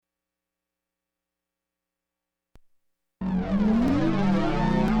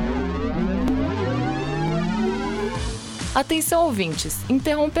Atenção ouvintes,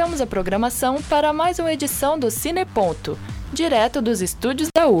 interrompemos a programação para mais uma edição do Cine Ponto, direto dos estúdios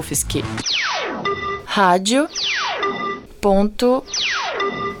da UFSC. Rádio.UFSC.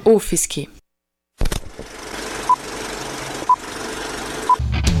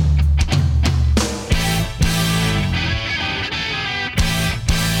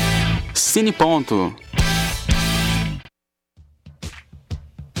 Cine Ponto.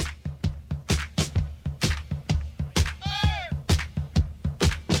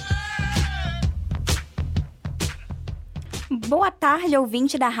 Boa tarde,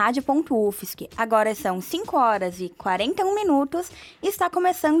 ouvinte da Rádio.UFSC. Agora são 5 horas e 41 minutos e está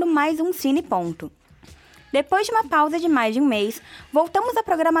começando mais um Cine Ponto. Depois de uma pausa de mais de um mês, voltamos à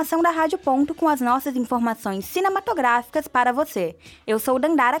programação da Rádio Ponto com as nossas informações cinematográficas para você. Eu sou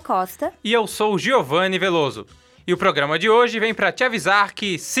Dhandhara Costa. E eu sou o Giovanni Vellozo. E o programa de hoje vem para te avisar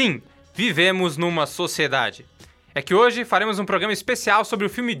que, sim, vivemos numa sociedade. É que hoje faremos um programa especial sobre o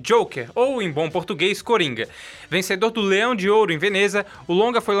filme Joker, ou em bom português, Coringa. Vencedor do Leão de Ouro em Veneza, o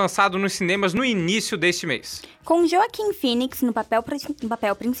longa foi lançado nos cinemas no início deste mês. Com Joaquin Phoenix no papel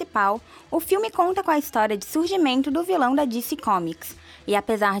principal, o filme conta com a história de surgimento do vilão da DC Comics. E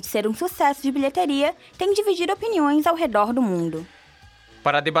apesar de ser um sucesso de bilheteria, tem dividido opiniões ao redor do mundo.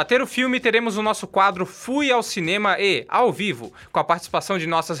 Para debater o filme, teremos o nosso quadro Fui ao Cinema e, ao vivo, com a participação de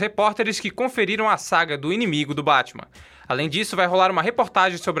nossas repórteres que conferiram a saga do inimigo do Batman. Além disso, vai rolar uma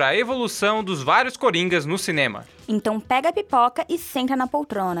reportagem sobre a evolução dos vários Coringas no cinema. Então pega a pipoca e senta na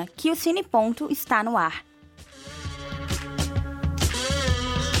poltrona, que o Cine Ponto está no ar.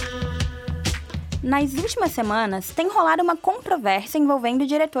 Nas últimas semanas, tem rolado uma controvérsia envolvendo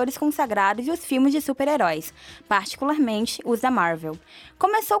diretores consagrados e os filmes de super-heróis, particularmente os da Marvel.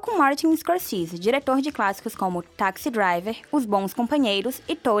 Começou com Martin Scorsese, diretor de clássicos como Taxi Driver, Os Bons Companheiros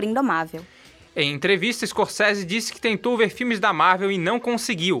e Touro Indomável. Em entrevista, Scorsese disse que tentou ver filmes da Marvel e não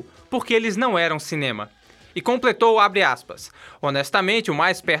conseguiu, porque eles não eram cinema. E completou, abre aspas, honestamente, o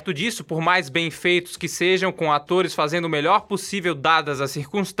mais perto disso, por mais bem feitos que sejam, com atores fazendo o melhor possível dadas as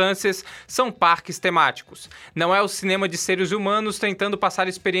circunstâncias, são parques temáticos. Não é o cinema de seres humanos tentando passar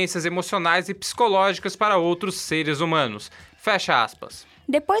experiências emocionais e psicológicas para outros seres humanos. Fecha aspas.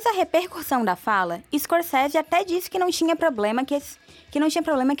 Depois da repercussão da fala, Scorsese até disse que não tinha problema que esses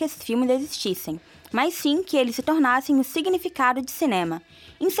filmes existissem, mas sim que eles se tornassem o significado de cinema.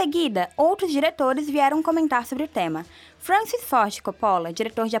 Em seguida, outros diretores vieram comentar sobre o tema. Francis Ford Coppola,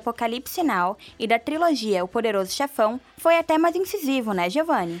 diretor de Apocalipse Now e da trilogia O Poderoso Chefão, foi até mais incisivo, né,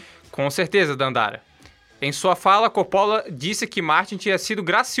 Giovanni? Com certeza, Dhandhara. Em sua fala, Coppola disse que Martin tinha sido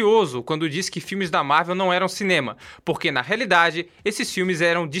gracioso quando disse que filmes da Marvel não eram cinema, porque, na realidade, esses filmes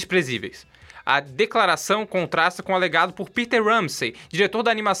eram desprezíveis. A declaração contrasta com o alegado por Peter Ramsey, diretor da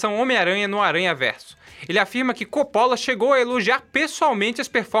animação Homem-Aranha no Aranhaverso. Ele afirma que Coppola chegou a elogiar pessoalmente as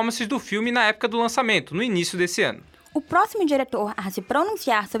performances do filme na época do lançamento, no início desse ano. O próximo diretor a se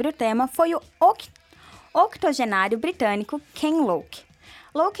pronunciar sobre o tema foi o octogenário britânico Ken Loach.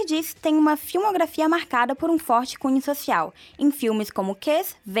 Loach diz que tem uma filmografia marcada por um forte cunho social, em filmes como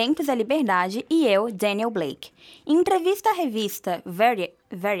Kiss, Ventos da Liberdade e Eu, Daniel Blake. Em entrevista à revista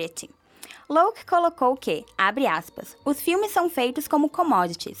Variety, Loach colocou que, abre aspas, os filmes são feitos como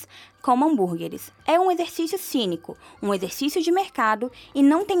commodities, como hambúrgueres. É um exercício cínico, um exercício de mercado e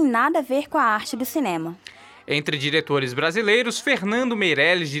não tem nada a ver com a arte do cinema. Entre diretores brasileiros, Fernando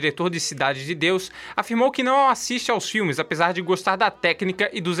Meirelles, diretor de Cidade de Deus, afirmou que não assiste aos filmes, apesar de gostar da técnica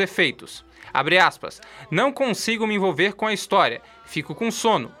e dos efeitos. Abre aspas, não consigo me envolver com a história, fico com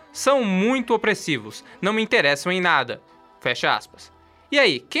sono, são muito opressivos, não me interessam em nada. Fecha aspas. E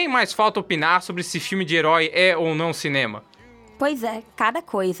aí, quem mais falta opinar sobre se filme de herói é ou não cinema? Pois é, cada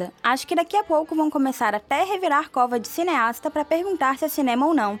coisa. Acho que daqui a pouco vão começar até a revirar cova de cineasta para perguntar se é cinema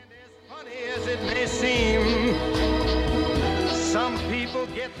ou não.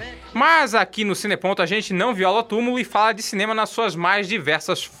 Mas aqui no Cine Ponto a gente não viola túmulo e fala de cinema nas suas mais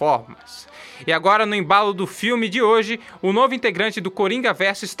diversas formas. E agora, no embalo do filme de hoje, o novo integrante do Coringa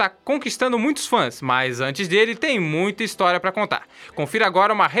Verso está conquistando muitos fãs, mas antes dele tem muita história para contar. Confira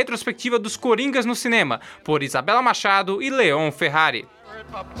agora uma retrospectiva dos Coringas no cinema, por Isabella Machado e Leon Ferrari.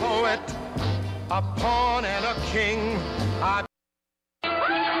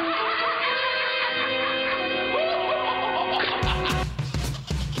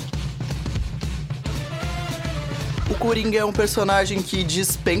 O Coringa é um personagem que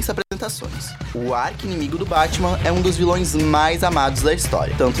dispensa apresentações. O arqui-inimigo do Batman é um dos vilões mais amados da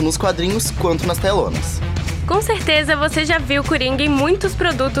história, tanto nos quadrinhos quanto nas telonas. Com certeza você já viu Coringa em muitos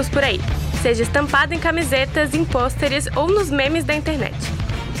produtos por aí, seja estampado em camisetas, em pôsteres ou nos memes da internet.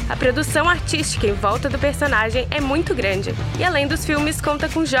 A produção artística em volta do personagem é muito grande, e além dos filmes, conta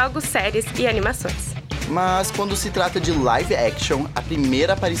com jogos, séries e animações. Mas quando se trata de live action, a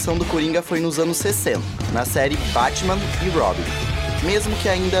primeira aparição do Coringa foi nos anos 60, na série Batman e Robin. Mesmo que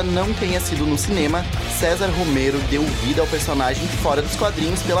ainda não tenha sido no cinema, César Romero deu vida ao personagem fora dos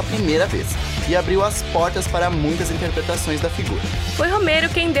quadrinhos pela primeira vez e abriu as portas para muitas interpretações da figura. Foi Romero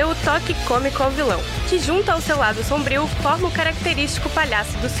quem deu o toque cômico ao vilão, que junto ao seu lado sombrio forma o característico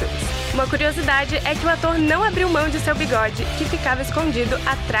palhaço dos filmes. Uma curiosidade é que o ator não abriu mão de seu bigode, que ficava escondido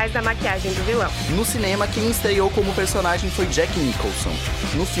atrás da maquiagem do vilão. No cinema, quem estreou como personagem foi Jack Nicholson,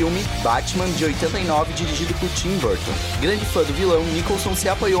 no filme Batman de 89, dirigido por Tim Burton. Grande fã do vilão, Nicholson se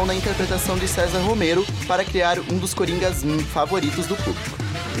apoiou na interpretação de César Romero para criar um dos Coringas favoritos do público.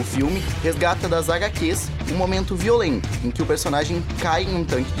 O filme resgata das HQs um momento violento em que o personagem cai em um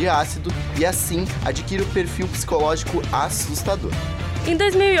tanque de ácido e assim adquire o perfil psicológico assustador. Em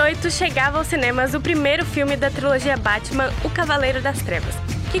 2008, chegava aos cinemas o primeiro filme da trilogia Batman, O Cavaleiro das Trevas,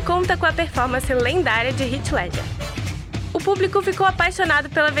 que conta com a performance lendária de Heath Ledger. O público ficou apaixonado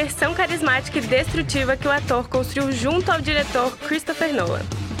pela versão carismática e destrutiva que o ator construiu junto ao diretor Christopher Nolan.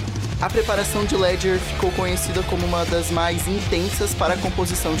 A preparação de Ledger ficou conhecida como uma das mais intensas para a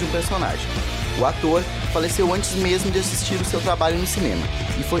composição de um personagem. O ator faleceu antes mesmo de assistir o seu trabalho no cinema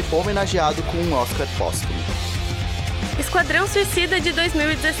e foi homenageado com um Oscar póstumo. Esquadrão Suicida de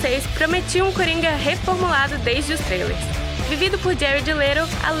 2016 prometia um Coringa reformulado desde os trailers. Vivido por Jared Leto,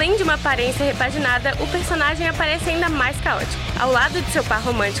 além de uma aparência repaginada, o personagem aparece ainda mais caótico. Ao lado de seu par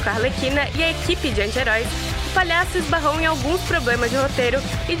romântico Arlequina e a equipe de anti-heróis, o palhaço esbarrou em alguns problemas de roteiro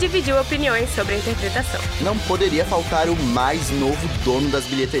e dividiu opiniões sobre a interpretação. Não poderia faltar o mais novo dono das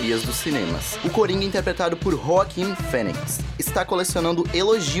bilheterias dos cinemas. O Coringa, interpretado por Joaquin Phoenix, está colecionando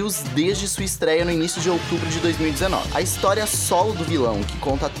elogios desde sua estreia no início de outubro de 2019. A história solo do vilão, que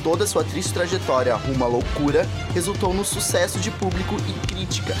conta toda sua triste trajetória rumo à loucura, resultou no sucesso de público e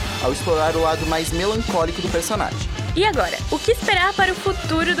crítica, ao explorar o lado mais melancólico do personagem. E agora, o que esperar para o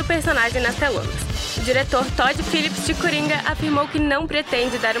futuro do personagem nas telonas? O diretor Todd Phillips de Coringa afirmou que não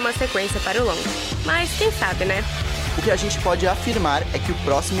pretende dar uma sequência para o longa. Mas quem sabe, né? O que a gente pode afirmar é que o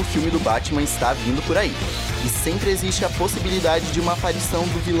próximo filme do Batman está vindo por aí. E sempre existe a possibilidade de uma aparição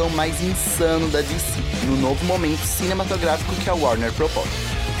do vilão mais insano da DC, no novo momento cinematográfico que a Warner propõe.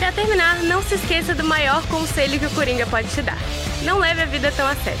 Pra terminar, não se esqueça do maior conselho que o Coringa pode te dar. Não leve a vida tão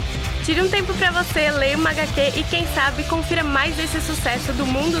a sério. Tire um tempo pra você, leia uma HQ e quem sabe confira mais esse sucesso do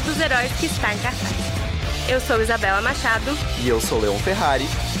mundo dos heróis que está em cartaz. Eu sou Isabella Machado. E eu sou Leon Ferrari.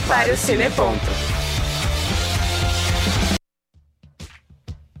 Para o Cine Ponto.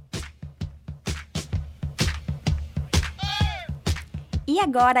 E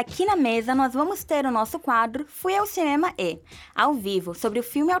agora, aqui na mesa, nós vamos ter o nosso quadro Fui ao Cinema e, ao vivo, sobre o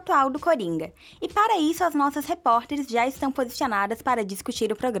filme atual do Coringa. E para isso, as nossas repórteres já estão posicionadas para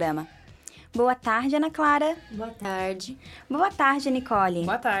discutir o programa. Boa tarde, Ana Clara. Boa tarde. Boa tarde, Nicole.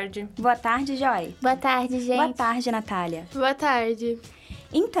 Boa tarde. Boa tarde, Joy. Boa tarde, gente. Boa tarde, Natália. Boa tarde.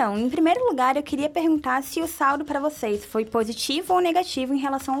 Então, em primeiro lugar, eu queria perguntar se o saldo para vocês foi positivo ou negativo em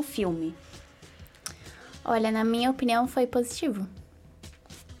relação ao filme. Olha, na minha opinião, foi positivo.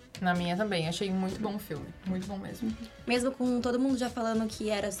 Na minha também, achei muito bom o filme, muito bom mesmo. Mesmo com todo mundo já falando que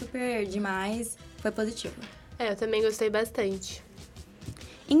era super demais, foi positivo. Eu também gostei bastante.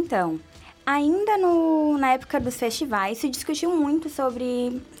 Então, ainda na época dos festivais, se discutiu muito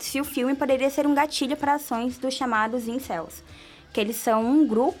sobre se o filme poderia ser um gatilho para ações dos chamados incels, que eles são um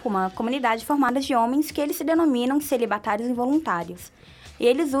grupo, uma comunidade formada de homens que eles se denominam celibatários involuntários. E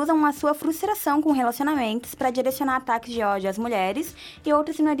eles usam a sua frustração com relacionamentos para direcionar ataques de ódio às mulheres e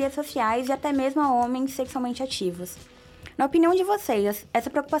outras minorias sociais e até mesmo a homens sexualmente ativos. Na opinião de vocês, essa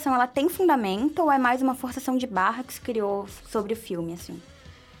preocupação ela tem fundamento ou é mais uma forçação de barra que se criou sobre o filme, assim?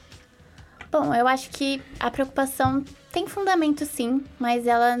 Bom, eu acho que a preocupação tem fundamento sim, mas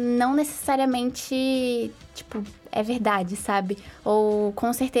ela não necessariamente, é verdade, sabe? Ou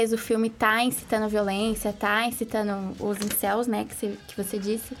com certeza o filme tá incitando violência, tá incitando os incels, né, que você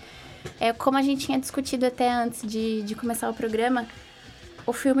disse. Como a gente tinha discutido até antes de começar o programa,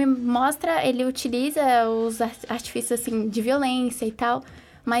 o filme mostra, ele utiliza os artifícios, assim, de violência e tal,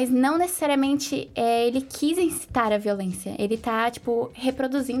 mas não necessariamente ele quis incitar a violência. Ele tá,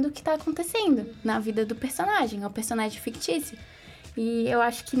 reproduzindo o que tá acontecendo na vida do personagem. É um personagem fictício. E eu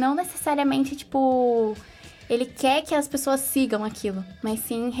acho que não necessariamente, ele quer que as pessoas sigam aquilo, mas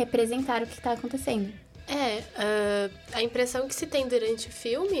sim representar o que tá acontecendo. A impressão que se tem durante o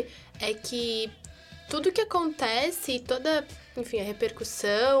filme é que tudo que acontece, toda, a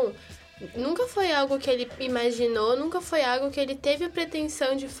repercussão nunca foi algo que ele imaginou, nunca foi algo que ele teve a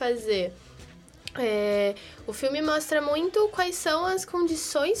pretensão de fazer. O filme mostra muito quais são as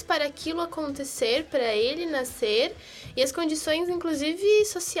condições para aquilo acontecer, para ele nascer, e as condições, inclusive,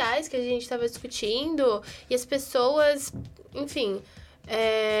 sociais que a gente estava discutindo, e as pessoas, enfim.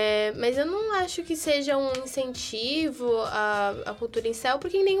 Mas eu não acho que seja um incentivo à cultura incel,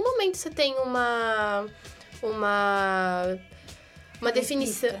 porque em nenhum momento você tem uma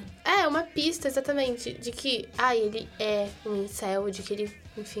definição. Pista. Uma pista, exatamente, de que ele é um incel, de que ele,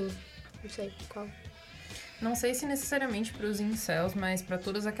 enfim, não sei qual. Não sei se necessariamente para os incels, mas para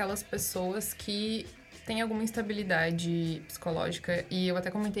todas aquelas pessoas que têm alguma instabilidade psicológica. E eu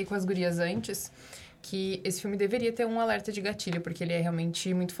até comentei com as gurias antes que esse filme deveria ter um alerta de gatilho, porque ele é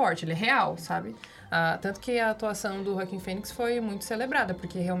realmente muito forte, ele é real, sabe? Tanto que a atuação do Joaquin Phoenix foi muito celebrada,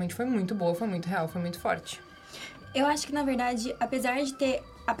 porque realmente foi muito boa, foi muito real, foi muito forte. Eu acho que, na verdade, apesar de ter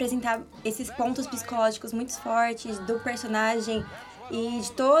apresentado esses pontos psicológicos muito fortes do personagem e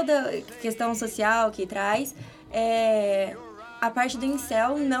de toda a questão social que traz, a parte do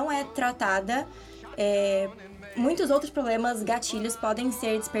incel não é tratada. Muitos outros problemas, gatilhos, podem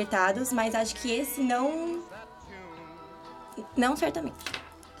ser despertados, mas acho que esse não certamente.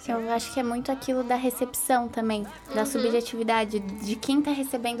 Eu acho que é muito aquilo da recepção também, da subjetividade, de quem tá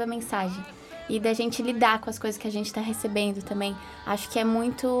recebendo a mensagem. E da gente lidar com as coisas que a gente tá recebendo também. Acho que é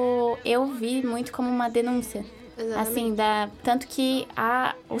muito... Eu vi muito como uma denúncia. Assim, tanto que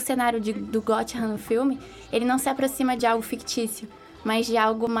o cenário do Gotham no filme, ele não se aproxima de algo fictício, mas de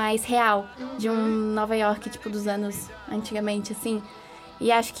algo mais real, de um Nova York, tipo, dos anos antigamente, assim. E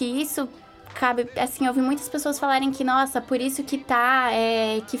acho que isso cabe... Assim, eu ouvi muitas pessoas falarem que, nossa, por isso que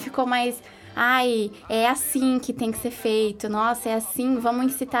que ficou mais... é assim que tem que ser feito, nossa, é assim, vamos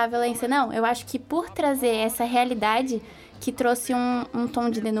incitar a violência. Não, eu acho que por trazer essa realidade que trouxe um tom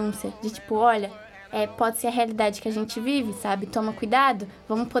de denúncia, de tipo, olha, pode ser a realidade que a gente vive, sabe? Toma cuidado,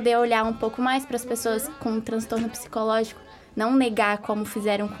 vamos poder olhar um pouco mais para as pessoas com transtorno psicológico, não negar como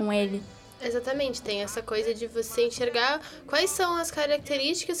fizeram com ele. Exatamente, tem essa coisa de você enxergar quais são as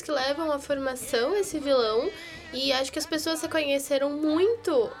características que levam à formação esse vilão. E acho que as pessoas reconheceram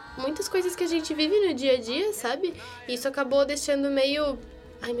muitas coisas que a gente vive no dia a dia, sabe? E isso acabou deixando meio...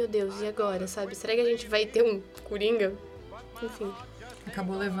 Ai, meu Deus, e agora, sabe? Será que a gente vai ter um Coringa? Enfim.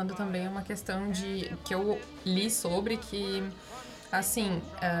 Acabou levando também a uma questão que eu li sobre que... Assim,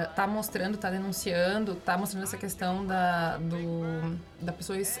 tá mostrando, tá denunciando, tá mostrando essa questão da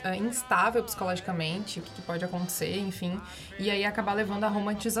pessoa instável psicologicamente, o que pode acontecer, enfim. E aí acabar levando a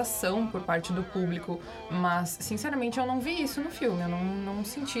romantização por parte do público. Mas, sinceramente, eu não vi isso no filme. Eu não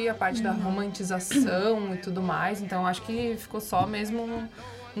senti a parte da romantização e tudo mais. Então, acho que ficou só mesmo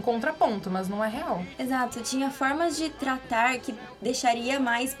um contraponto, mas não é real. Exato. Tinha formas de tratar que deixaria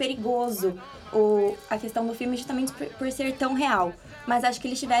mais perigoso a questão do filme justamente por ser tão real. Mas acho que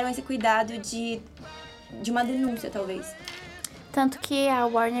eles tiveram esse cuidado de uma denúncia, talvez. Tanto que a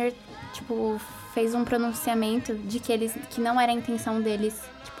Warner, fez um pronunciamento de que não era a intenção deles,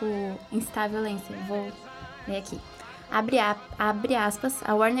 incitar a violência. Vou ler aqui. Abre aspas,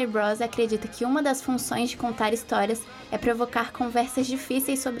 a Warner Bros. Acredita que uma das funções de contar histórias é provocar conversas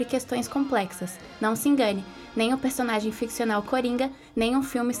difíceis sobre questões complexas. Não se engane, nem o personagem ficcional Coringa, nem um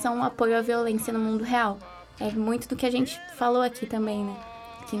filme são um apoio à violência no mundo real. É muito do que a gente falou aqui também, né?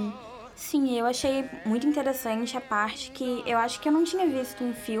 Sim, eu achei muito interessante a parte que eu acho que eu não tinha visto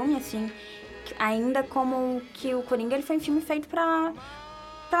um filme, assim, ainda como que o Coringa ele foi um filme feito pra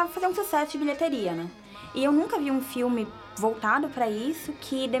fazer um sucesso de bilheteria, né? E eu nunca vi um filme voltado para isso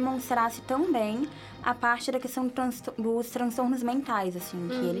que demonstrasse tão bem a parte da questão dos transtornos mentais, assim,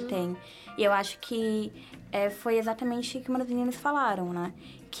 que ele tem. E eu acho que foi exatamente o que uma das meninas falaram, né?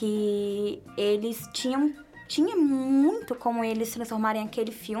 Que eles tinha muito como eles transformarem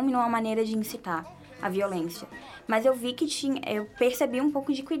aquele filme numa maneira de incitar a violência. Mas eu vi que eu percebi um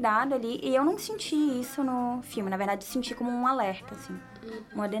pouco de cuidado ali e eu não senti isso no filme. Na verdade, senti como um alerta, assim,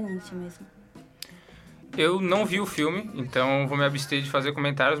 uma denúncia mesmo. Eu não vi o filme, então vou me abster de fazer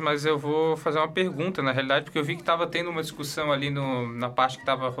comentários, mas eu vou fazer uma pergunta, na realidade, porque eu vi que estava tendo uma discussão ali na parte que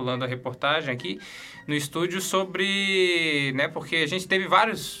estava rolando a reportagem aqui no estúdio sobre, né, porque a gente teve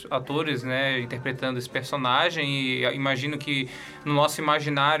vários atores, né, interpretando esse personagem e imagino que no nosso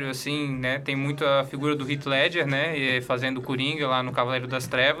imaginário, assim, né, tem muito a figura do Heath Ledger, né, fazendo Coringa lá no Cavaleiro das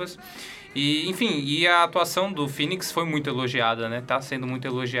Trevas. E, enfim, a atuação do Phoenix foi muito elogiada, né, tá sendo muito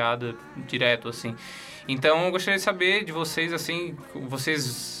elogiada direto, assim. Então, eu gostaria de saber de vocês, assim,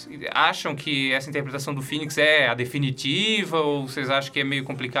 vocês acham que essa interpretação do Phoenix é a definitiva ou vocês acham que é meio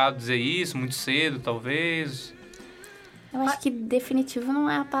complicado dizer isso, muito cedo, talvez? Eu acho que definitivo não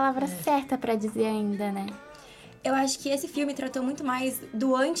é a palavra certa pra dizer ainda, né? Eu acho que esse filme tratou muito mais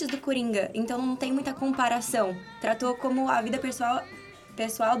do antes do Coringa, então não tem muita comparação. Tratou como a vida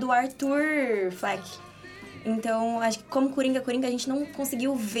pessoal do Arthur Fleck. Então, acho que como Coringa, a gente não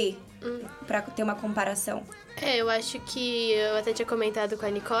conseguiu ver pra ter uma comparação. Eu acho que eu até tinha comentado com a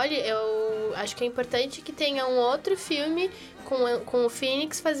Nicole, eu acho que é importante que tenha um outro filme com o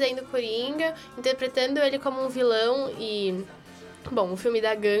Phoenix fazendo Coringa, interpretando ele como um vilão e... Bom, o filme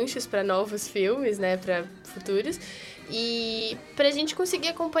dá ganchos para novos filmes, né, para futuros. E pra gente conseguir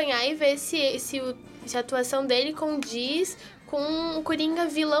acompanhar e ver se a atuação dele condiz com o Coringa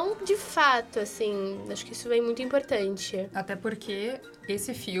vilão de fato, assim. Acho que isso é muito importante. Até porque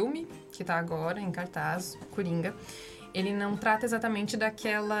esse filme, que tá agora em cartaz, Coringa, ele não trata exatamente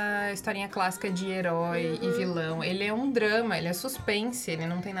daquela historinha clássica de herói e vilão. Ele é um drama, ele é suspense, ele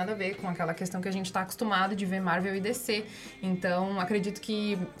não tem nada a ver com aquela questão que a gente tá acostumado de ver Marvel e DC. Então, acredito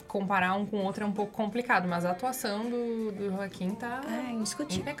que comparar um com o outro é um pouco complicado, mas a atuação do Joaquim tá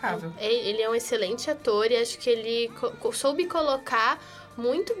impecável. Ele é um excelente ator e acho que ele soube colocar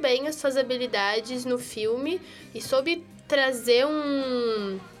muito bem as suas habilidades no filme e soube trazer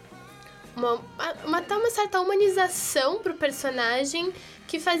uma certa humanização pro personagem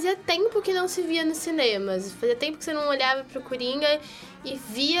que fazia tempo que não se via nos cinemas. Fazia tempo que você não olhava pro Coringa e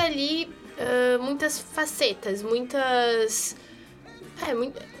via ali muitas facetas, muitas...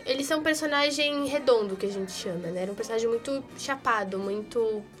 Eles são um personagem redondo, que a gente chama, né? Era um personagem muito chapado,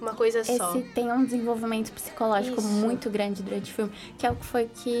 muito uma coisa só. Esse tem um desenvolvimento psicológico muito grande durante o filme, que é o que foi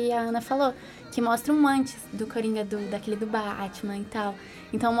que a Ana falou, que mostra um antes do Coringa, daquele do Batman e tal.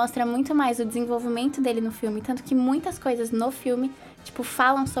 Então mostra muito mais o desenvolvimento dele no filme, tanto que muitas coisas no filme, tipo,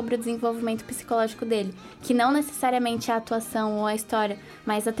 falam sobre o desenvolvimento psicológico dele, que não necessariamente a atuação ou a história,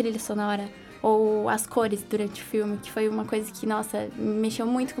 mas a trilha sonora ou as cores durante o filme, que foi uma coisa que, nossa, mexeu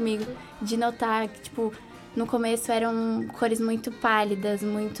muito comigo, de notar que, tipo, no começo eram cores muito pálidas,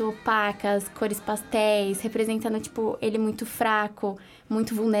 muito opacas, cores pastéis, representando, tipo, ele muito fraco,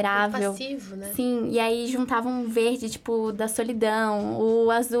 muito vulnerável. Passivo, né? Sim, e aí juntavam um verde, tipo, da solidão,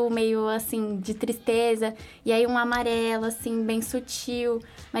 o azul meio, assim, de tristeza, e aí um amarelo, assim, bem sutil.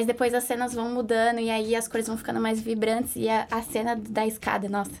 Mas depois as cenas vão mudando e aí as cores vão ficando mais vibrantes e a cena da escada,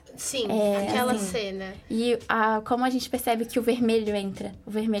 nossa. Sim, aquela cena. E como a gente percebe que o vermelho entra.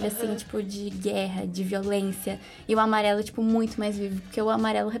 O vermelho, assim, tipo, de guerra, de violência. E o amarelo, tipo, muito mais vivo, porque o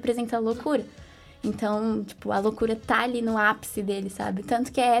amarelo representa a loucura. Então, tipo, a loucura tá ali no ápice dele, sabe?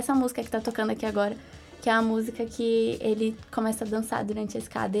 Tanto que é essa música que tá tocando aqui agora, que é a música que ele começa a dançar durante a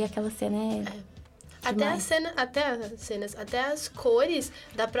escada e aquela cena até as cores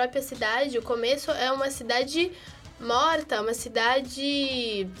da própria cidade. O começo é uma cidade morta, uma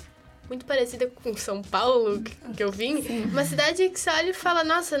cidade muito parecida com São Paulo, que eu vim. Sim. Uma cidade que você olha e fala,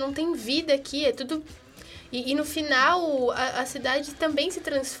 nossa, não tem vida aqui, é tudo... E no final, a cidade também se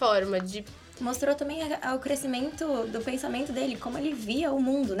transforma de... Mostrou também o crescimento do pensamento dele, como ele via o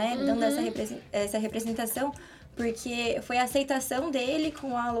mundo, né? Dando essa representação, porque foi a aceitação dele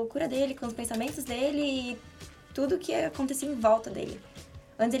com a loucura dele, com os pensamentos dele e tudo que acontecia em volta dele.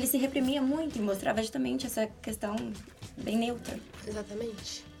 Antes ele se reprimia muito e mostrava justamente essa questão bem neutra.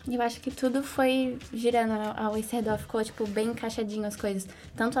 Exatamente. E eu acho que tudo foi girando ao esse redor, ficou, tipo, bem encaixadinho as coisas.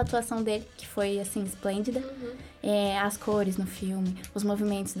 Tanto a atuação dele, que foi, assim, esplêndida, as cores no filme, os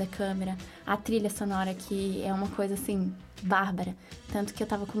movimentos da câmera, a trilha sonora, que é uma coisa, assim, bárbara. Tanto que eu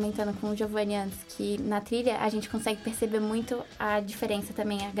tava comentando com o Giovanni antes, que na trilha a gente consegue perceber muito a diferença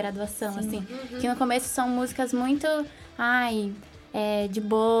também, a graduação, assim. Que no começo são músicas muito... de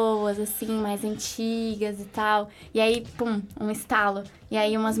boas, assim, mais antigas e tal. E aí, pum, um estalo. E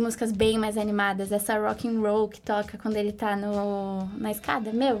aí umas músicas bem mais animadas. Essa rock and roll que toca quando ele tá na escada,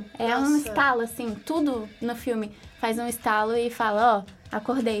 é um estalo, assim. Tudo no filme faz um estalo e fala,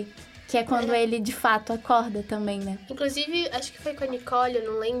 acordei. Que é quando ele, de fato, acorda também, né? Inclusive, acho que foi com a Nicole, eu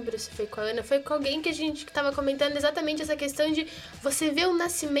não lembro se foi com a Ana, foi com alguém que a gente tava comentando exatamente essa questão de você ver o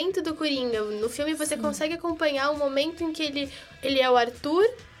nascimento do Coringa. No filme você consegue acompanhar o momento em que ele é o Arthur,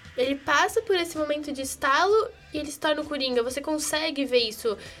 ele passa por esse momento de estalo e ele se torna o Coringa. Você consegue ver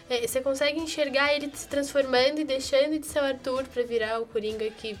isso, você consegue enxergar ele se transformando e deixando de ser o Arthur pra virar o Coringa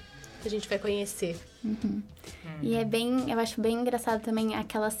que a gente vai conhecer. E eu acho bem engraçado também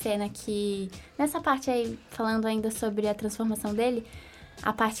aquela cena que, nessa parte aí, falando ainda sobre a transformação dele,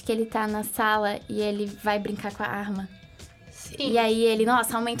 a parte que ele tá na sala e ele vai brincar com a arma. Sim. E aí ele,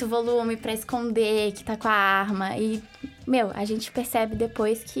 aumenta o volume pra esconder que tá com a arma. E, a gente percebe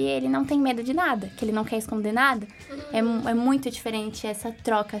depois que ele não tem medo de nada, que ele não quer esconder nada. É muito diferente essa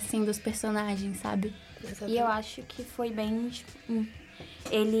troca, assim, dos personagens, sabe? E eu acho que foi bem...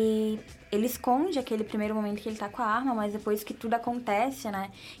 Ele esconde aquele primeiro momento que ele tá com a arma, mas depois que tudo acontece, né?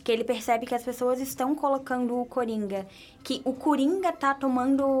 Que ele percebe que as pessoas estão colocando o Coringa. Que o Coringa tá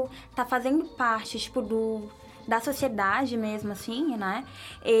fazendo parte, tipo, da sociedade mesmo, assim, né?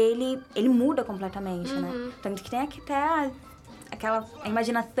 Ele muda completamente, né? Tanto que tem aqui até a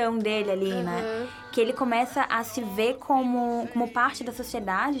imaginação dele ali, né? Que ele começa a se ver como parte da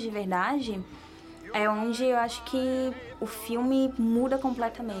sociedade de verdade. É onde eu acho que o filme muda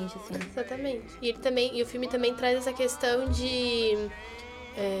completamente, assim. Exatamente. E o filme também traz essa questão de...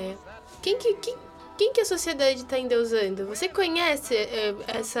 Quem que a sociedade está endeusando? Você conhece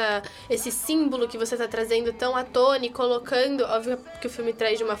esse símbolo que você está trazendo tão à tona e colocando... Óbvio que o filme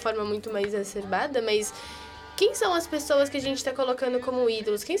traz de uma forma muito mais exacerbada, mas... Quem são as pessoas que a gente está colocando como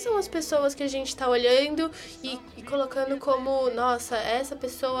ídolos? Quem são as pessoas que a gente está olhando e colocando como... Nossa, essa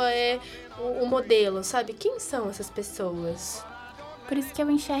pessoa é o modelo, sabe? Quem são essas pessoas? Por isso que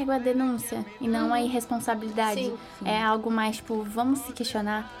eu enxergo a denúncia e não a irresponsabilidade. Sim. É algo mais, tipo, vamos se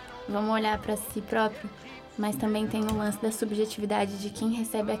questionar, vamos olhar para si próprio, mas também tem o lance da subjetividade de quem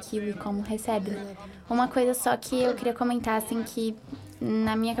recebe aquilo e como recebe. Uma coisa só que eu queria comentar, assim, que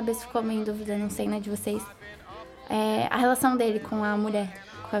na minha cabeça ficou meio em dúvida, não sei, né, de vocês, é a relação dele com a mulher,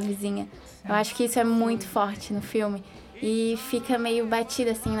 com a vizinha. Eu acho que isso é muito forte no filme. E fica meio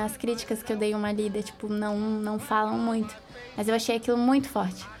batida, assim, nas críticas que eu dei uma lida. Tipo, não falam muito. Mas eu achei aquilo muito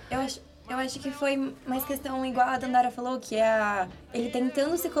forte. Eu acho que foi mais questão, igual a Dhandhara falou, que é ele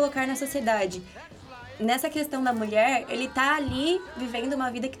tentando se colocar na sociedade. Nessa questão da mulher, ele tá ali vivendo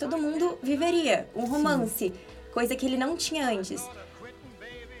uma vida que todo mundo viveria. Um romance. Coisa que ele não tinha antes.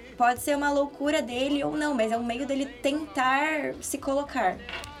 Pode ser uma loucura dele ou não, mas é um meio dele tentar se colocar.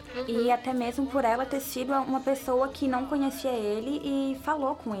 E até mesmo por ela ter sido uma pessoa que não conhecia ele e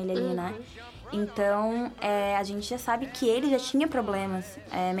falou com ele ali, né? Então, a gente já sabe que ele já tinha problemas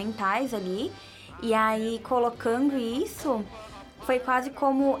mentais ali. E aí, colocando isso, foi quase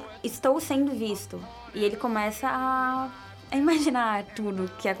como estou sendo visto. E ele começa a imaginar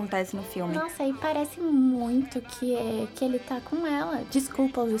tudo que acontece no filme. Nossa, e parece muito que ele tá com ela.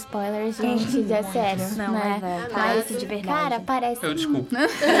 Desculpa os spoilers, gente, de sério. Não, né? parece de verdade. Cara, parece... Eu desculpo.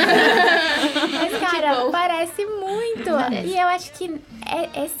 Mas, cara, parece muito. E eu acho que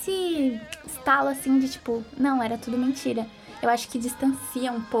esse estalo, assim, de tipo... Não, era tudo mentira. Eu acho que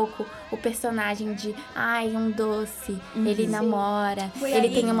distancia um pouco o personagem de... um doce, ele namora, ele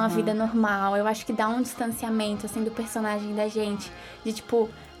tem uma vida normal. Eu acho que dá um distanciamento, assim, do personagem da gente. De tipo...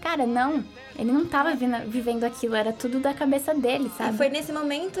 Cara, não. Ele não tava vivendo aquilo. Era tudo da cabeça dele, sabe? E foi nesse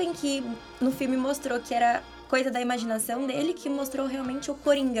momento em que no filme mostrou que era coisa da imaginação dele que mostrou realmente o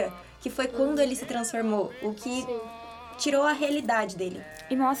Coringa. Que foi quando ele se transformou. O que... tirou a realidade dele.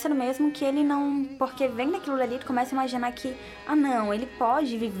 E mostra mesmo que ele não... Porque vem daquilo dali, tu começa a imaginar que... não, ele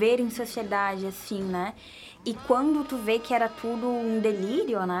pode viver em sociedade assim, né? E quando tu vê que era tudo um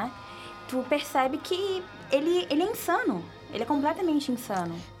delírio, né? Tu percebe que ele é insano. Ele é completamente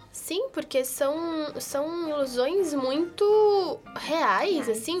insano. Sim, porque são ilusões muito reais,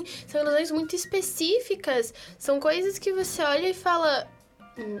 assim. São ilusões muito específicas. São coisas que você olha e fala...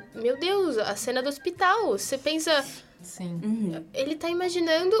 Meu Deus, a cena do hospital. Você pensa... Sim. Ele tá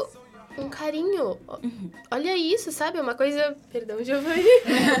imaginando um carinho. Olha isso, sabe? É uma coisa... Perdão, Giovanni.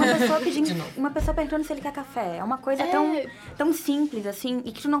 Uma pessoa perguntando se ele quer café. É uma coisa tão simples, assim,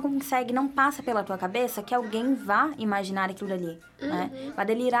 e que tu não passa pela tua cabeça que alguém vá imaginar aquilo dali, né? Vai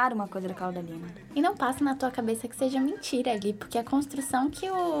delirar uma coisa daquela dali, né? E não passa na tua cabeça que seja mentira ali, porque a construção que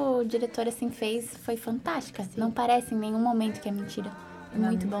o diretor, assim, fez foi fantástica. Não parece em nenhum momento que é mentira. É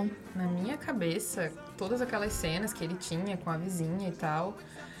muito bom. Na minha cabeça, todas aquelas cenas que ele tinha com a vizinha e tal,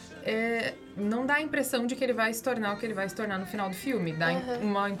 não dá a impressão de que ele vai se tornar o que ele vai se tornar no final do filme. Dá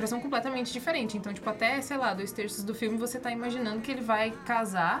uma impressão completamente diferente. Então, tipo, até, sei lá, 2/3 do filme você tá imaginando que ele vai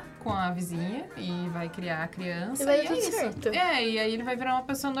casar com a vizinha e vai criar a criança. E vai é tudo isso. certo. E aí ele vai virar uma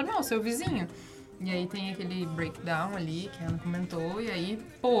pessoa normal, seu vizinho. E aí tem aquele breakdown ali, que a Ana comentou, e aí,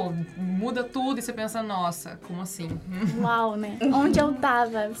 muda tudo e você pensa, nossa, como assim? Uau, né? Onde eu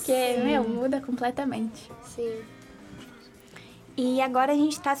tava? Porque, muda completamente. Sim. E agora a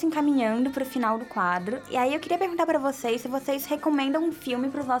gente tá se encaminhando pro final do quadro. E aí eu queria perguntar pra vocês se vocês recomendam um filme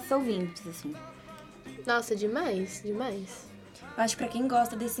pros nossos ouvintes, assim. Nossa, demais. Eu acho que pra quem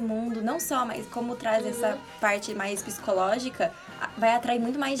gosta desse mundo, não só, mas como traz essa parte mais psicológica, vai atrair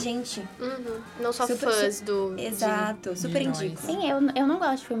muito mais gente. Não só fãs do... Exato, super indico. Sim, eu não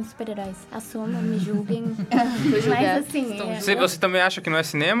gosto de filmes de super-heróis. Assumo, me julguem. Mas assim... Você também acha que não é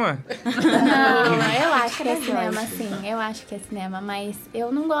cinema? Não, eu acho que é cinema, sim. Eu acho que é cinema, mas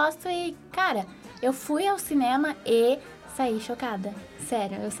eu não gosto e, cara... Eu fui ao cinema e saí chocada.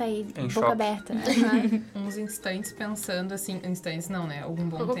 Sério, eu saí Em boca choque. aberta. Uns instantes pensando assim, instantes não, né? Algum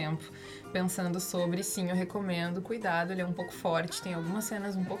bom tempo. Pensando sobre, sim, eu recomendo, cuidado, ele é um pouco forte, tem algumas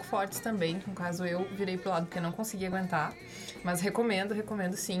cenas um pouco fortes também, no caso eu virei pro lado porque eu não consegui aguentar, mas recomendo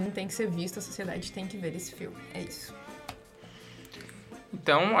sim, tem que ser visto, a sociedade tem que ver esse filme, é isso.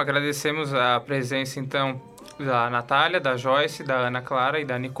 Então, agradecemos a presença, então, da Natália, da Joyce, da Ana Clara e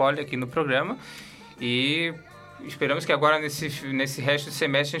da Nicole aqui no programa. E esperamos que agora, nesse resto de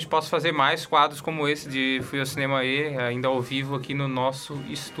semestre, a gente possa fazer mais quadros como esse de Fui ao Cinema E, ainda ao vivo aqui no nosso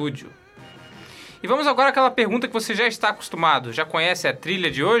estúdio. E vamos agora àquela pergunta que você já está acostumado. Já conhece a trilha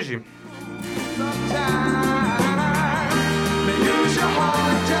de hoje?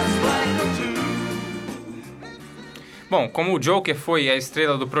 Bom, como o Joker foi a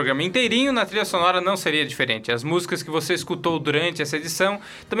estrela do programa inteirinho, na trilha sonora não seria diferente. As músicas que você escutou durante essa edição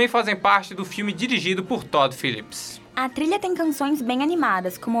também fazem parte do filme dirigido por Todd Phillips. A trilha tem canções bem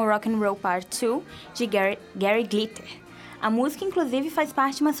animadas, como Rock and Roll Part 2, de Gary Glitter. A música, inclusive, faz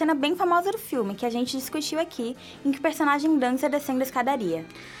parte de uma cena bem famosa do filme, que a gente discutiu aqui, em que o personagem dança descendo a escadaria.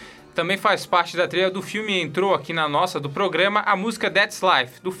 Também faz parte da trilha do filme e entrou aqui na nossa do programa a música That's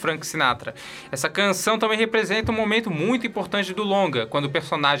Life, do Frank Sinatra. Essa canção também representa um momento muito importante do longa, quando o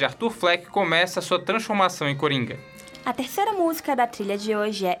personagem Arthur Fleck começa a sua transformação em Coringa. A terceira música da trilha de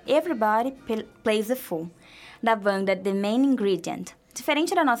hoje é Everybody Plays a Fool, da banda The Main Ingredient.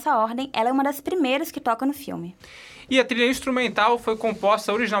 Diferente da nossa ordem, ela é uma das primeiras que toca no filme. E a trilha instrumental foi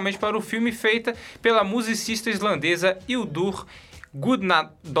composta originalmente para o filme, feita pela musicista islandesa Hildur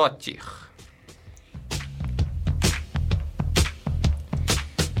Guðnadóttir.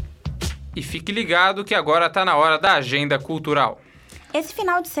 E fique ligado que agora está na hora da agenda cultural. Esse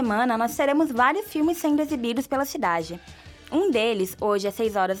final de semana, nós teremos vários filmes sendo exibidos pela cidade. Um deles, hoje às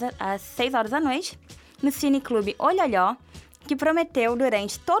 6 horas da noite, no Cine Clube Olholhó, que prometeu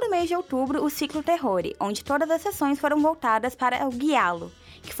durante todo o mês de outubro o ciclo Terrore, onde todas as sessões foram voltadas para o Giallo,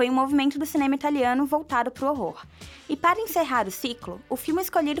 que foi um movimento do cinema italiano voltado para o horror. E para encerrar o ciclo, o filme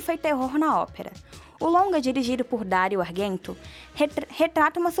escolhido foi Terror na Ópera. O longa, dirigido por Dario Argento,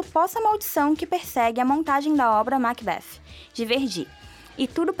 retrata uma suposta maldição que persegue a montagem da obra Macbeth, de Verdi, e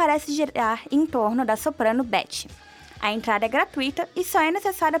tudo parece girar em torno da soprano Beth. A entrada é gratuita e só é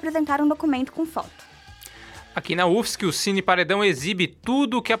necessário apresentar um documento com foto. Aqui na UFSC, o Cine Paredão exibe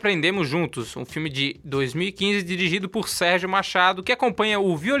Tudo o que Aprendemos Juntos, um filme de 2015 dirigido por Sérgio Machado, que acompanha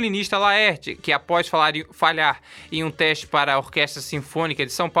o violinista Laerte, que após falhar em um teste para a Orquestra Sinfônica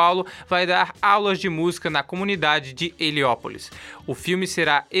de São Paulo, vai dar aulas de música na comunidade de Heliópolis. O filme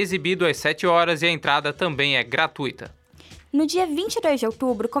será exibido às 7 horas e a entrada também é gratuita. No dia 22 de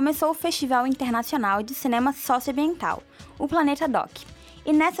outubro, começou o Festival Internacional de Cinema Socioambiental, o Planeta Doc.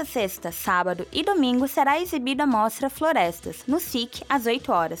 E nessa sexta, sábado e domingo será exibida a mostra Florestas, no SIC, às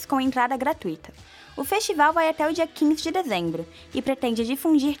 8 horas, com entrada gratuita. O festival vai até o dia 15 de dezembro e pretende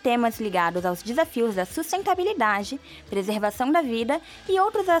difundir temas ligados aos desafios da sustentabilidade, preservação da vida e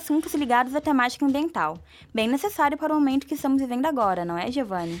outros assuntos ligados à temática ambiental. Bem necessário para o momento que estamos vivendo agora, não é,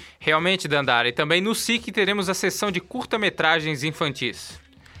 Giovanni? Realmente, Dhandhara, e também no SIC teremos a sessão de curta-metragens infantis.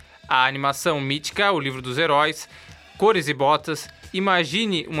 A animação mítica, O Livro dos Heróis, Cores e Botas,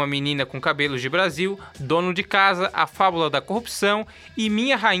 Imagine uma Menina com Cabelos de Brasil, Dono de Casa, A Fábula da Corrupção e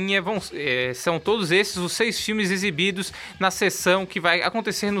Minha Rainha são todos esses os 6 filmes exibidos na sessão que vai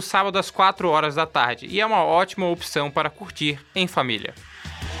acontecer no sábado às 4 horas da tarde. E é uma ótima opção para curtir em família.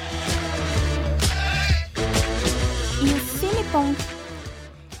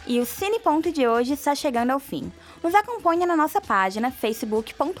 E o Cine Ponto de hoje está chegando ao fim. Nos acompanhe na nossa página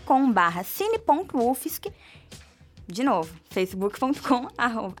facebook.com/cine.ufsc. De novo,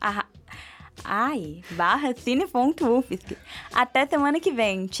 facebook.com/cine.ufsc. Até semana que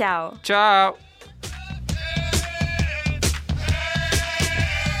vem. Tchau. Tchau.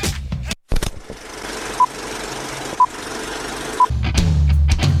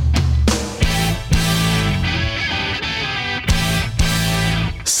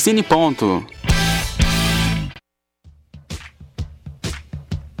 Cine Ponto.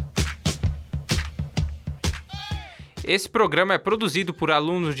 Esse programa é produzido por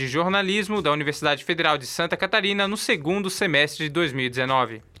alunos de jornalismo da Universidade Federal de Santa Catarina no segundo semestre de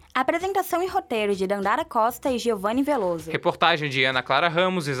 2019. Apresentação e roteiro de Dhandhara Costa e Giovanni Vellozo. Reportagem de Clara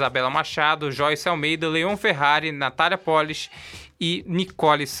Ramos, Isabella Machado, Joyce Almeida, Leon Ferrari, Nat Poliche e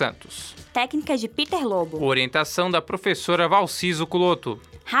Nicole Santos. Técnica de Peter Lobo. Orientação da professora Valciso Culoto.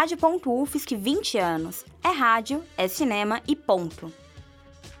 Rádio.ufsc 20 anos. É rádio, é cinema e ponto.